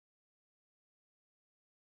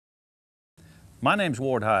My name's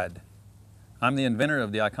Ward Heid. I'm the inventor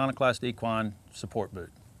of the Iconoclast Equine Support Boot.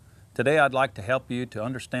 Today I'd like to help you to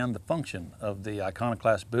understand the function of the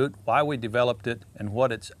Iconoclast boot, why we developed it, and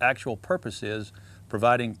what its actual purpose is,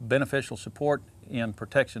 providing beneficial support and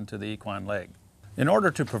protection to the equine leg. In order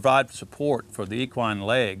to provide support for the equine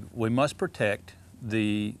leg, we must protect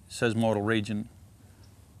the sesamoidal region,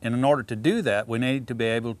 and in order to do that, we need to be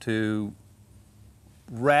able to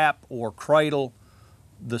wrap or cradle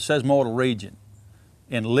the sesamoidal region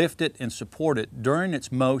and lift it and support it during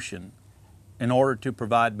its motion in order to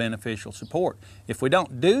provide beneficial support. If we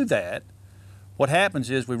don't do that, what happens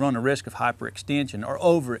is we run a risk of hyperextension or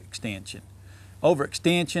overextension.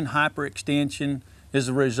 Overextension, hyperextension is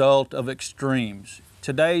the result of extremes.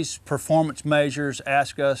 Today's performance measures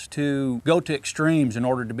ask us to go to extremes in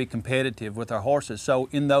order to be competitive with our horses. So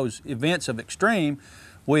in those events of extreme,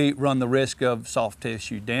 we run the risk of soft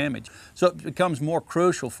tissue damage. So it becomes more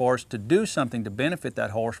crucial for us to do something to benefit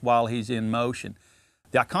that horse while he's in motion.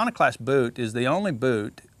 The Iconoclast boot is the only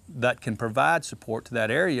boot that can provide support to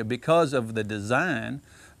that area because of the design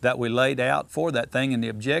that we laid out for that thing and the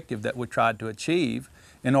objective that we tried to achieve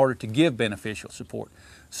in order to give beneficial support.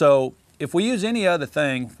 So if we use any other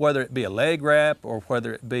thing, whether it be a leg wrap or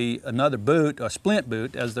whether it be another boot, a splint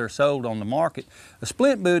boot as they're sold on the market, a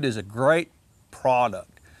splint boot is a great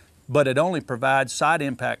product, but it only provides side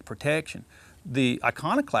impact protection. The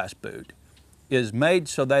Iconoclast boot is made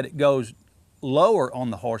so that it goes lower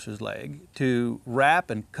on the horse's leg to wrap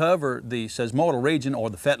and cover the sesamoidal region or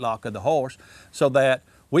the fetlock of the horse so that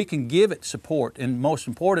we can give it support, and most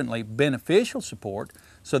importantly, beneficial support,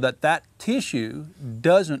 so that that tissue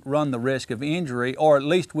doesn't run the risk of injury, or at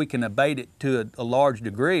least we can abate it to a large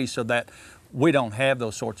degree so that we don't have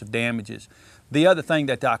those sorts of damages. The other thing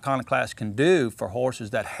that the Iconoclast can do for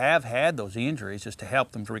horses that have had those injuries is to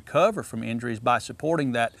help them to recover from injuries by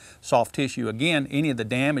supporting that soft tissue, again, any of the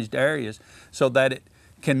damaged areas, so that it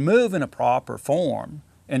can move in a proper form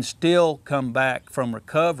and still come back from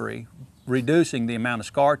recovery, reducing the amount of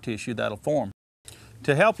scar tissue that'll form.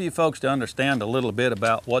 To help you folks to understand a little bit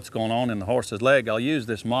about what's going on in the horse's leg, I'll use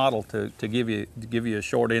this model to give you a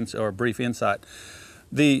short or a brief insight.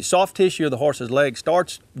 The soft tissue of the horse's leg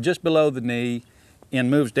starts just below the knee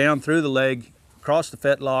and moves down through the leg, across the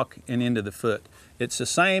fetlock, and into the foot. It's the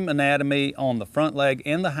same anatomy on the front leg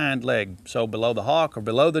and the hind leg. So below the hock or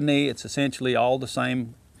below the knee, it's essentially all the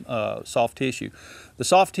same soft tissue. The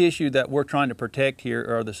soft tissue that we're trying to protect here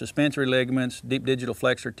are the suspensory ligaments, deep digital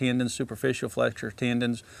flexor tendons, superficial flexor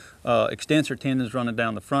tendons, extensor tendons running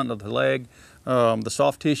down the front of the leg, the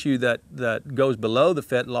soft tissue that goes below the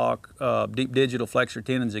fetlock, deep digital flexor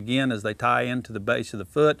tendons again as they tie into the base of the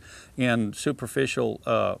foot, and superficial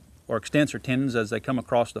or extensor tendons as they come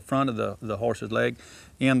across the front of the horse's leg,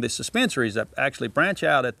 and the suspensories that actually branch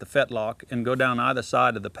out at the fetlock and go down either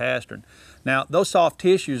side of the pastern. Now, those soft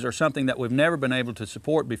tissues are something that we've never been able to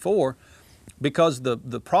support before because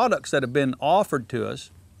the products that have been offered to us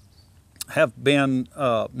have been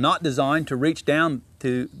not designed to reach down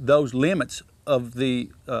to those limits of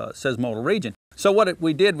the sesamoidal region. So what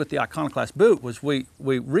we did with the Iconoclast boot was we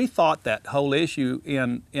rethought that whole issue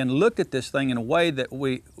and looked at this thing in a way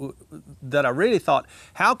that I really thought,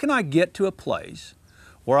 how can I get to a place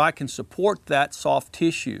where I can support that soft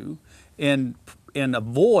tissue and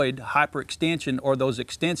avoid hyperextension or those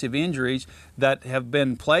extensive injuries that have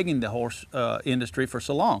been plaguing the horse industry for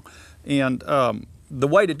so long. And the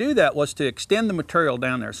way to do that was to extend the material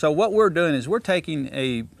down there. So what we're doing is we're taking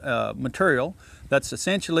a material that's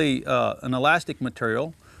essentially an elastic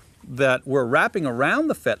material that we're wrapping around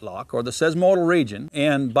the fetlock or the sesamoidal region,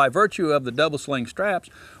 and by virtue of the double sling straps,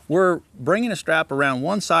 we're bringing a strap around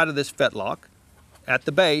one side of this fetlock at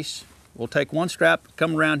the base. We'll take one strap,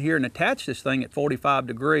 come around here and attach this thing at 45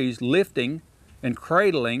 degrees, lifting and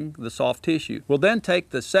cradling the soft tissue. We'll then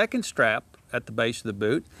take the second strap at the base of the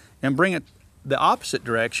boot and bring it the opposite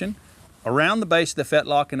direction around the base of the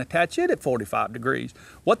fetlock and attach it at 45 degrees.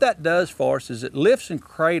 What that does for us is it lifts and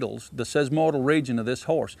cradles the sesamoidal region of this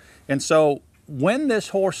horse. And so when this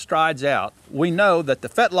horse strides out, we know that the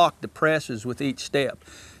fetlock depresses with each step.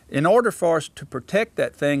 In order for us to protect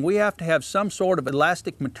that thing, we have to have some sort of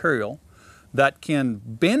elastic material that can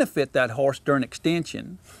benefit that horse during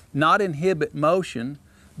extension, not inhibit motion,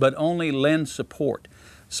 but only lend support.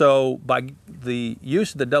 So by the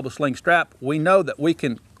use of the double sling strap, we know that we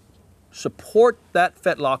can support that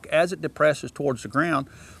fetlock as it depresses towards the ground.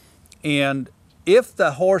 And if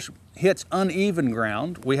the horse hits uneven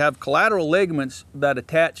ground, we have collateral ligaments that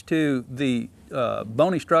attach to the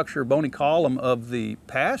bony structure, bony column of the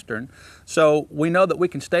pastern, so we know that we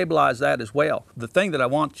can stabilize that as well. The thing that I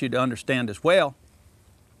want you to understand as well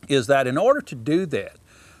is that in order to do that,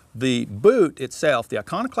 the boot itself, the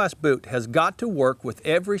Iconoclast boot, has got to work with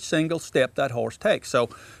every single step that horse takes. So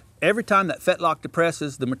every time that fetlock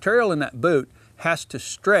depresses, the material in that boot has to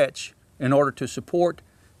stretch in order to support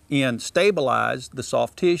and stabilize the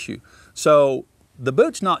soft tissue. So the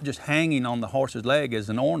boot's not just hanging on the horse's leg as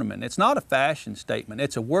an ornament. It's not a fashion statement.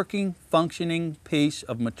 It's a working, functioning piece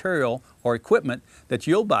of material or equipment that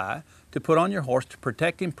you'll buy to put on your horse to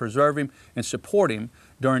protect him, preserve him, and support him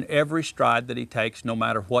during every stride that he takes, no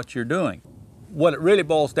matter what you're doing. What it really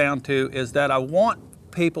boils down to is that I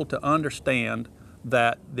want people to understand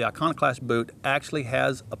that the Iconoclast boot actually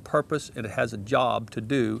has a purpose and it has a job to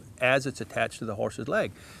do as it's attached to the horse's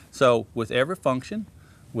leg. So with every function,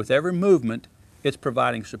 with every movement, it's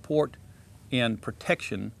providing support and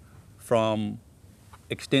protection from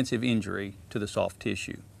extensive injury to the soft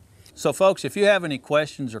tissue. So folks, if you have any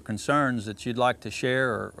questions or concerns that you'd like to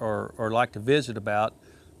share or like to visit about,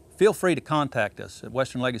 feel free to contact us at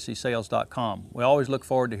westernlegacysales.com. We always look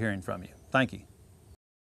forward to hearing from you. Thank you.